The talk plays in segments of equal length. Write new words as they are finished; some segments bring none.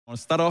I'll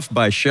start off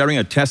by sharing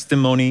a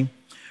testimony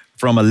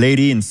from a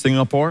lady in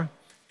Singapore,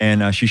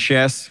 and she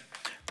shares,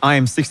 I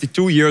am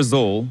 62 years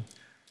old,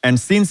 and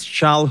since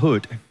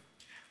childhood,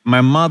 my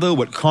mother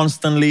would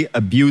constantly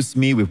abuse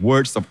me with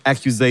words of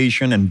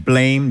accusation and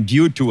blame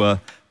due to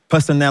a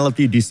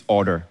personality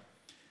disorder.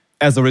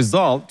 As a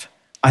result,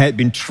 I had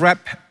been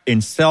trapped in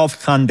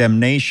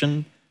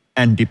self-condemnation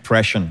and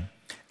depression,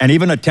 and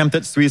even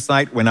attempted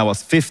suicide when I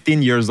was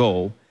 15 years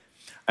old,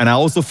 and I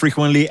also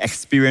frequently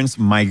experienced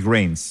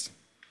migraines.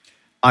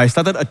 I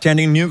started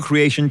attending New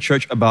Creation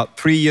Church about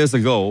 3 years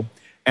ago,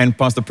 and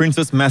Pastor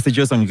Prince's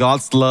messages on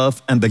God's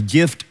love and the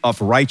gift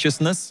of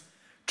righteousness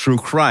through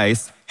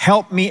Christ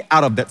helped me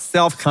out of that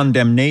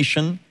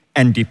self-condemnation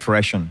and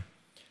depression.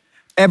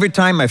 Every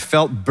time I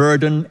felt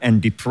burdened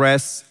and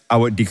depressed, I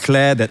would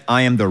declare that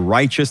I am the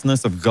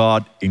righteousness of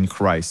God in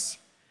Christ.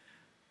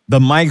 The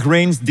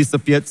migraines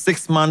disappeared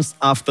 6 months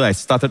after I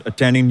started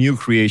attending New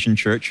Creation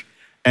Church,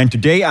 and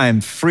today I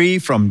am free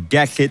from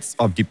decades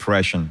of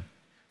depression.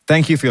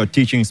 Thank you for your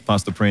teachings,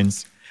 Pastor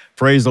Prince.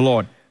 Praise the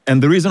Lord.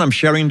 And the reason I'm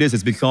sharing this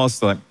is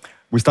because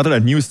we started a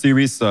new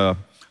series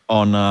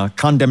on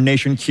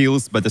condemnation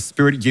kills, but the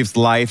Spirit gives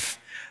life.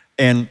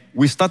 And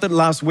we started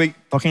last week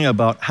talking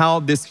about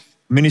how this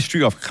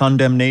ministry of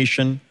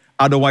condemnation,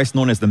 otherwise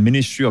known as the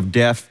ministry of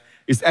death,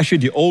 is actually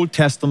the Old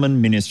Testament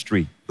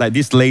ministry. Like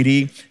this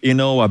lady,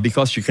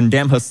 because she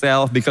condemned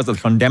herself because of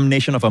the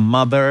condemnation of her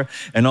mother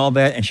and all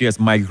that, and she has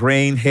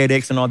migraine,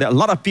 headaches and all that. A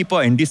lot of people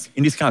are in this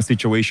kind of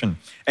situation,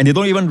 and they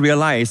don't even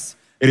realize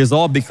it is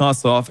all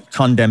because of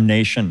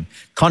condemnation.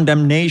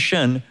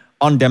 Condemnation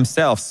on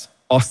themselves,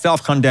 or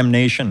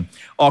self-condemnation,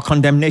 or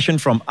condemnation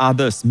from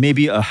others,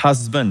 maybe a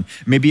husband,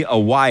 maybe a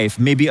wife,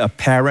 maybe a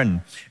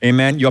parent.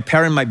 Amen. Your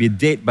parent might be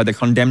dead, but the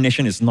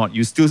condemnation is not.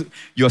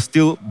 You're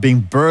still being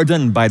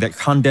burdened by that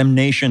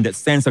condemnation, that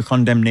sense of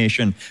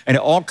condemnation. And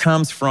it all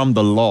comes from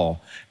the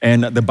law.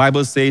 And the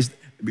Bible says,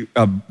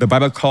 the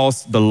Bible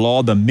calls the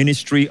law the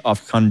ministry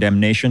of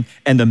condemnation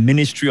and the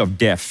ministry of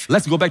death.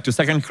 Let's go back to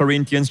 2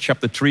 Corinthians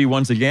chapter 3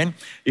 once again.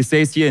 It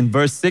says here in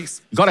verse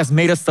 6, God has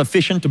made us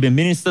sufficient to be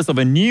ministers of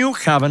a new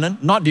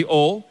covenant, not the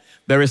old.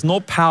 There is no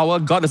power.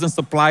 God doesn't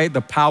supply the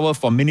power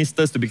for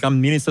ministers to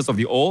become ministers of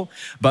the old,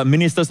 but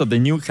ministers of the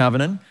new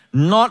covenant,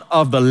 not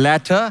of the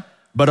letter,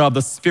 but of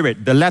the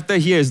Spirit. The letter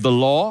here is the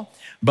law,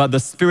 but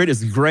the Spirit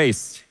is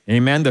grace.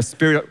 Amen. The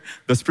Spirit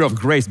of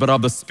grace, but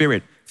of the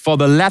Spirit. For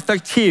the letter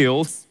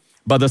kills,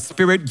 but the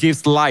Spirit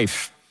gives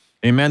life.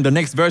 Amen. The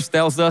next verse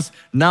tells us,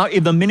 now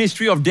if the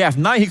ministry of death,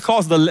 now he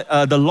calls the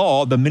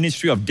law the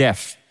ministry of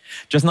death.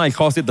 Just now he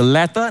calls it the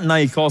letter, now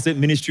he calls it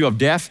ministry of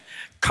death.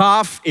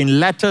 Carved in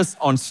letters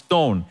on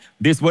stone.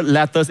 This word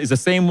letters is the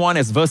same one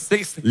as verse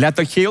 6,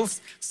 letter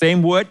kills.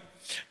 Same word,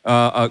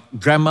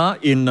 grammar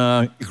in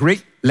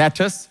Greek,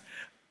 letters,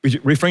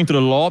 referring to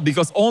the law,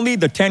 because only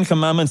the 10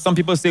 Commandments, some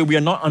people say we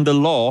are not under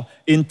law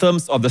in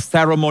terms of the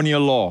ceremonial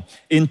law,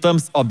 in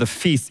terms of the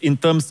feast, in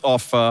terms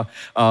of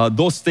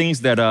those things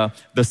that are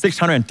the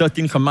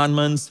 613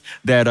 commandments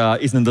that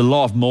is in the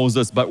law of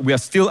Moses, but we are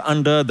still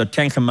under the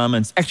 10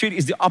 Commandments. Actually,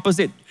 it's the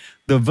opposite.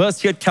 The verse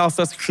here tells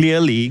us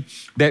clearly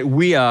that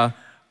we are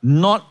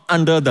not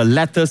under the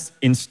letters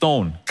in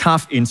stone,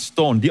 carved in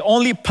stone. The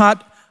only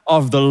part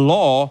of the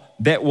law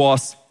that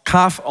was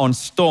carved on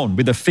stone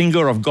with the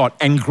finger of God,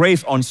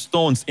 engraved on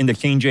stones in the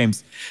King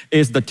James,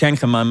 is the 10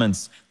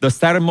 Commandments. The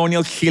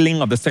ceremonial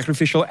killing of the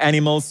sacrificial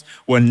animals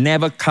were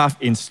never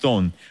carved in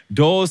stone.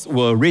 Those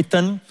were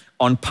written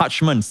on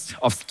parchments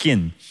of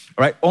skin,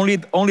 right? Only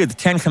the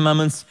 10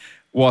 Commandments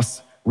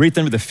was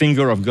written with the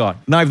finger of God.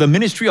 Now, if the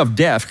ministry of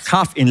death,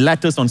 carved in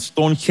letters on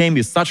stone, came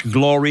with such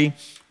glory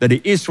that the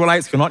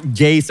Israelites could not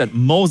gaze at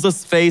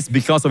Moses' face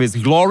because of his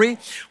glory,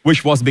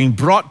 which was being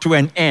brought to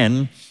an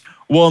end,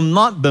 will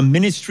not the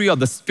ministry of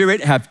the Spirit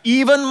have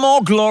even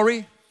more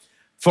glory?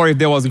 For if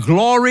there was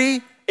glory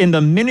in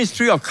the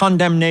ministry of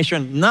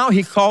condemnation, now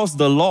he calls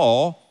the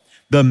law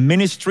the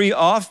ministry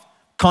of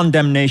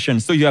condemnation.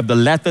 So you have the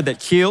letter that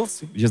kills,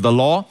 which is the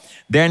law.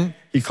 Then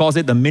he calls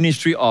it the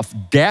ministry of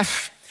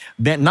death.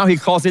 Then now he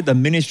calls it the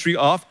ministry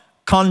of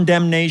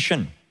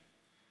condemnation.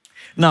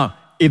 Now,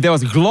 if there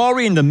was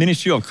glory in the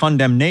ministry of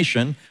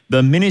condemnation,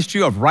 the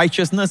ministry of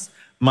righteousness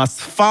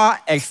must far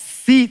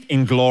exceed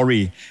in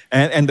glory.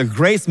 And the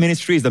grace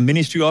ministry is the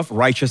ministry of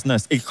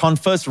righteousness. It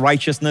confers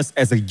righteousness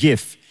as a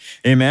gift.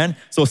 Amen.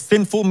 So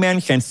sinful man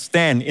can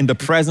stand in the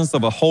presence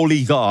of a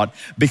holy God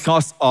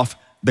because of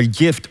the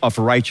gift of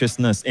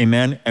righteousness.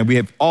 Amen. And we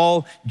have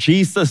all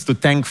Jesus to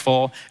thank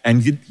for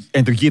and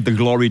to give the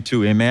glory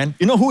to. Amen.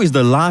 You know who is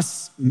the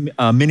last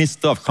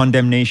minister of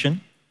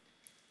condemnation?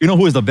 You know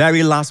who is the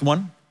very last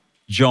one?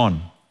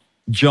 John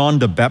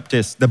the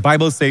Baptist. The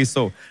Bible says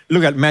so.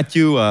 Look at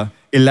Matthew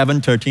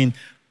 11:13.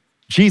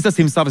 Jesus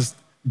himself,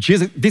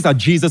 these are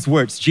Jesus'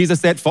 words. Jesus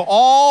said, for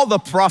all the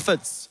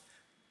prophets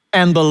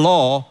and the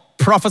law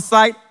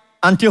prophesied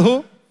until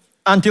who?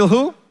 Until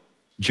who?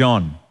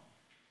 John.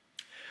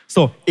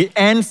 So it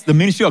ends, the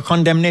ministry of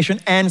condemnation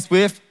ends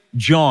with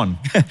John.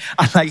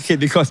 I like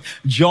it because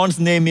John's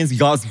name means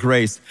God's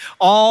grace.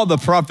 All the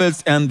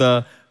prophets and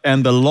the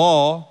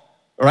law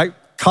all right,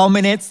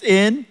 culminates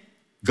in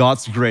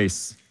God's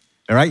grace.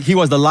 All right, he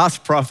was the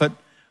last prophet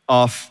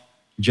of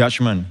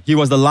judgment. He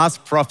was the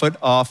last prophet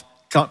of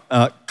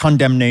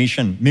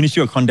condemnation,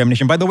 ministry of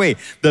condemnation. By the way,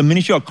 the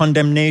ministry of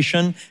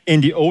condemnation in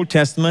the Old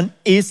Testament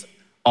is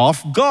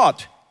of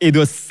God. It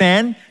was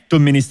sent to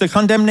minister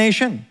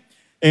condemnation.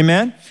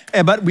 Amen?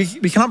 But we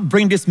cannot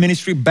bring this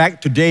ministry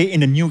back today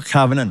in the New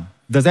Covenant.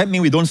 Does that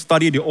mean we don't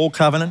study the Old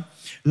Covenant?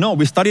 No,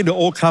 we study the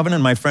Old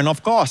Covenant, my friend,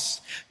 of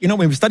course. You know,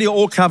 when we study the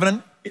Old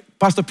Covenant,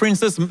 Pastor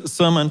Prince's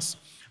sermons,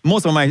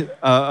 most of my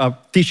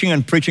teaching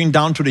and preaching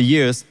down through the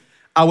years,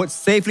 I would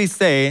safely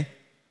say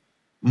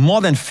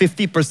more than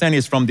 50%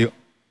 is from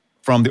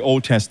the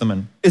Old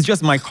Testament. It's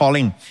just my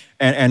calling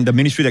and the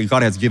ministry that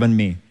God has given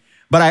me.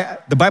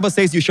 But the Bible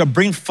says you shall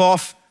bring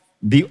forth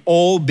the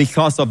old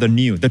because of the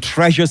new, the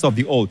treasures of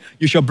the old.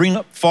 You shall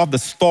bring forth the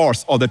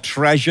stores or the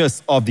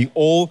treasures of the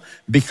old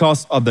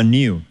because of the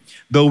new.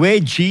 The way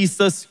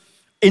Jesus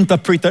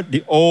interpreted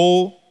the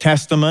Old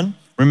Testament,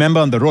 remember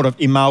on the road of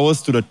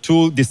Emmaus to the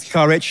two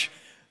discouraged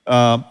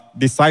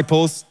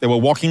disciples, they were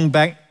walking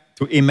back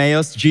to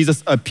Emmaus.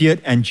 Jesus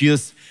appeared and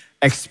Jesus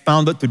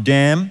expounded to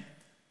them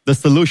the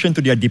solution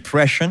to their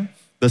depression,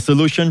 the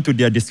solution to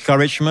their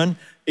discouragement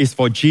is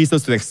for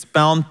Jesus to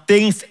expound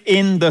things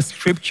in the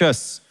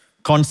scriptures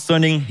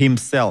concerning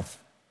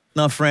himself.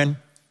 Now, friend,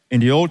 in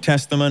the Old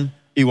Testament,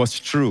 it was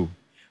true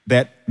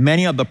that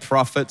many of the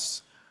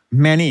prophets,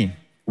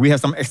 we have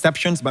some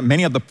exceptions, but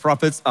many of the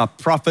prophets are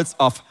prophets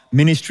of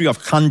ministry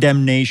of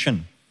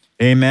condemnation.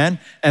 Amen.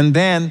 And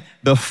then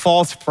the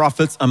false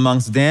prophets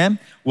amongst them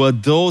were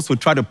those who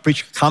try to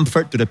preach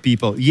comfort to the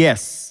people.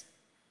 Yes.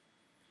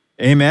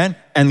 Amen.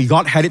 And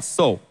God had it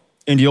so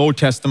in the Old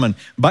Testament.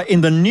 But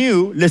in the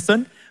New,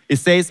 listen, it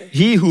says,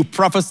 he who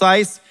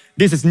prophesies,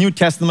 this is New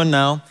Testament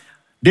now.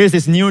 This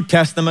is New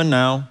Testament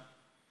now.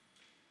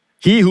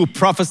 He who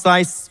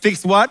prophesies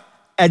speaks what?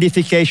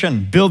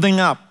 Edification,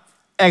 building up,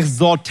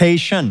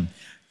 exhortation.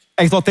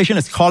 Exhortation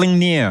is calling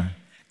near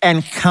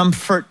and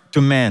comfort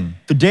to man.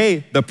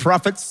 Today, the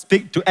prophets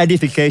speak to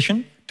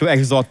edification, to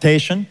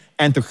exhortation,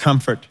 and to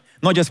comfort.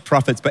 Not just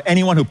prophets, but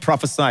anyone who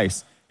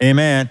prophesies.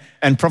 Amen.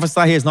 And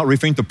prophesy here is not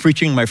referring to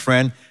preaching, my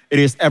friend. It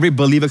is every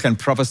believer can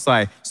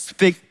prophesy,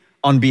 speak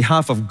on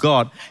behalf of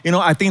God. You know,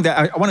 I think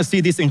that I want to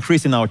see this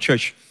increase in our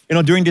church. You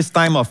know, during this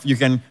time of, you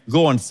can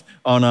go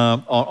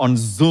on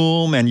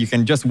Zoom and you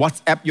can just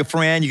WhatsApp your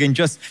friend, you can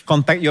just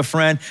contact your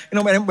friend. You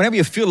know, whenever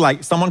you feel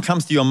like someone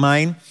comes to your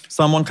mind,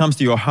 someone comes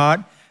to your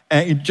heart,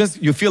 and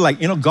you feel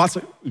like, you know,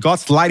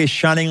 God's light is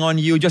shining on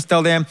you. Just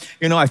tell them,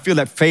 you know, I feel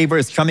that favor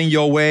is coming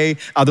your way.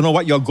 I don't know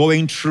what you're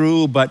going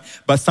through, but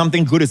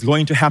something good is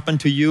going to happen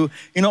to you.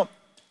 You know,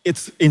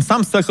 it's in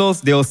some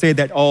circles, they'll say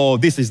that, oh,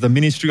 this is the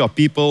ministry of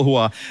people who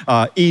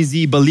are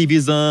easy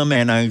believism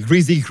and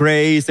greasy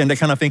grace and that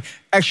kind of thing.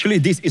 Actually,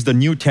 this is the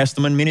New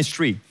Testament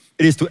ministry.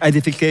 It is to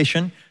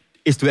edification,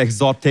 it's to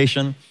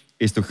exhortation,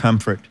 it's to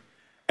comfort.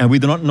 And we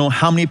do not know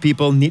how many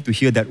people need to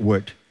hear that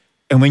word.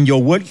 And when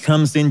your word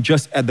comes in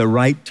just at the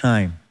right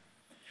time,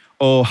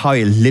 oh, how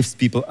it lifts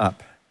people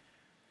up.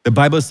 The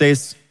Bible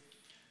says,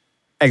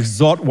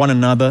 exhort one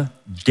another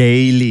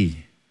daily,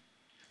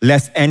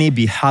 lest any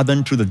be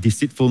hardened through the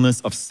deceitfulness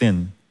of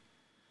sin.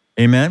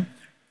 Amen?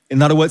 In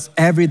other words,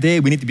 every day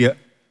we need to be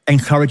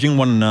encouraging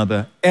one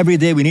another. Every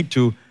day we need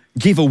to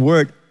give a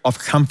word of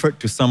comfort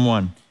to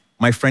someone.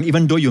 My friend,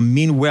 even though you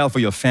mean well for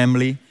your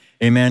family,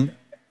 amen,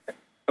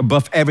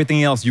 above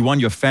everything else, you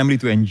want your family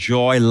to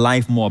enjoy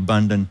life more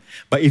abundant.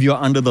 But if you're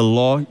under the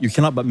law, you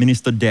cannot but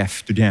minister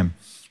death to them.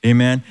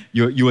 Amen.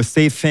 You will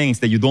say things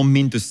that you don't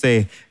mean to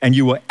say, and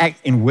you will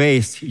act in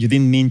ways you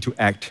didn't mean to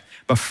act.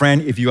 But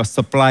friend, if you are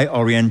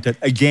supply-oriented,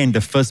 again,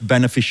 the first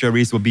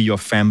beneficiaries will be your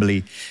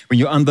family. When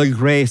you're under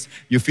grace,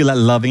 you feel like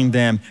loving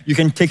them. You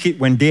can take it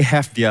when they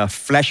have their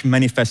flesh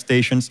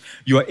manifestations.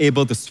 You are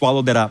able to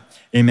swallow that up.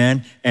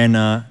 Amen.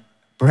 And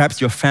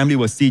perhaps your family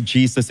will see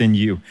Jesus in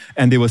you,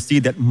 and they will see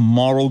that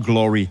moral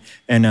glory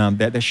and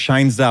that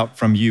shines out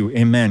from you.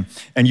 Amen.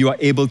 And you are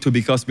able to,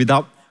 because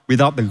without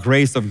the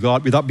grace of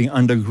God, without being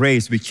under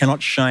grace, we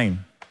cannot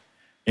shine.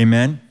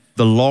 Amen.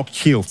 The law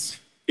kills.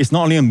 It's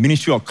not only a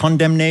ministry of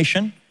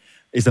condemnation,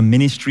 it's a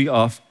ministry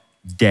of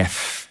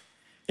death.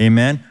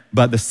 Amen.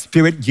 But the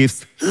Spirit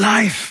gives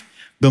life.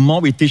 The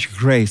more we teach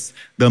grace,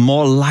 the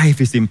more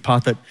life is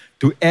imparted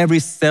to every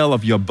cell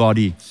of your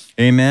body.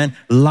 Amen.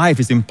 Life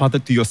is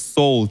imparted to your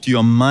soul, to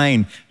your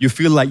mind. You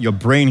feel like your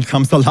brain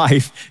comes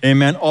alive.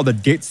 Amen. All the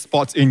dead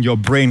spots in your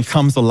brain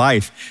comes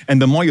alive. And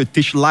the more you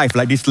teach life,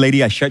 like this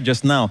lady I shared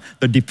just now,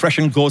 the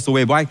depression goes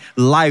away. Why?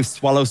 Life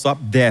swallows up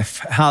death.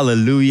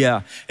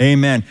 Hallelujah.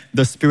 Amen.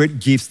 The Spirit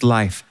gives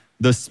life.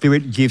 The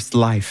Spirit gives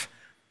life.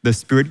 The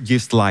Spirit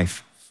gives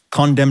life.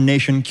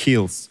 Condemnation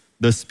kills.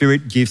 The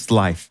Spirit gives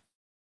life.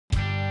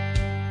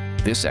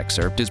 This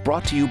excerpt is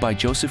brought to you by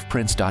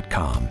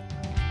josephprince.com.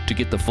 To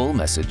get the full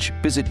message,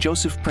 visit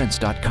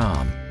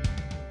josephprince.com.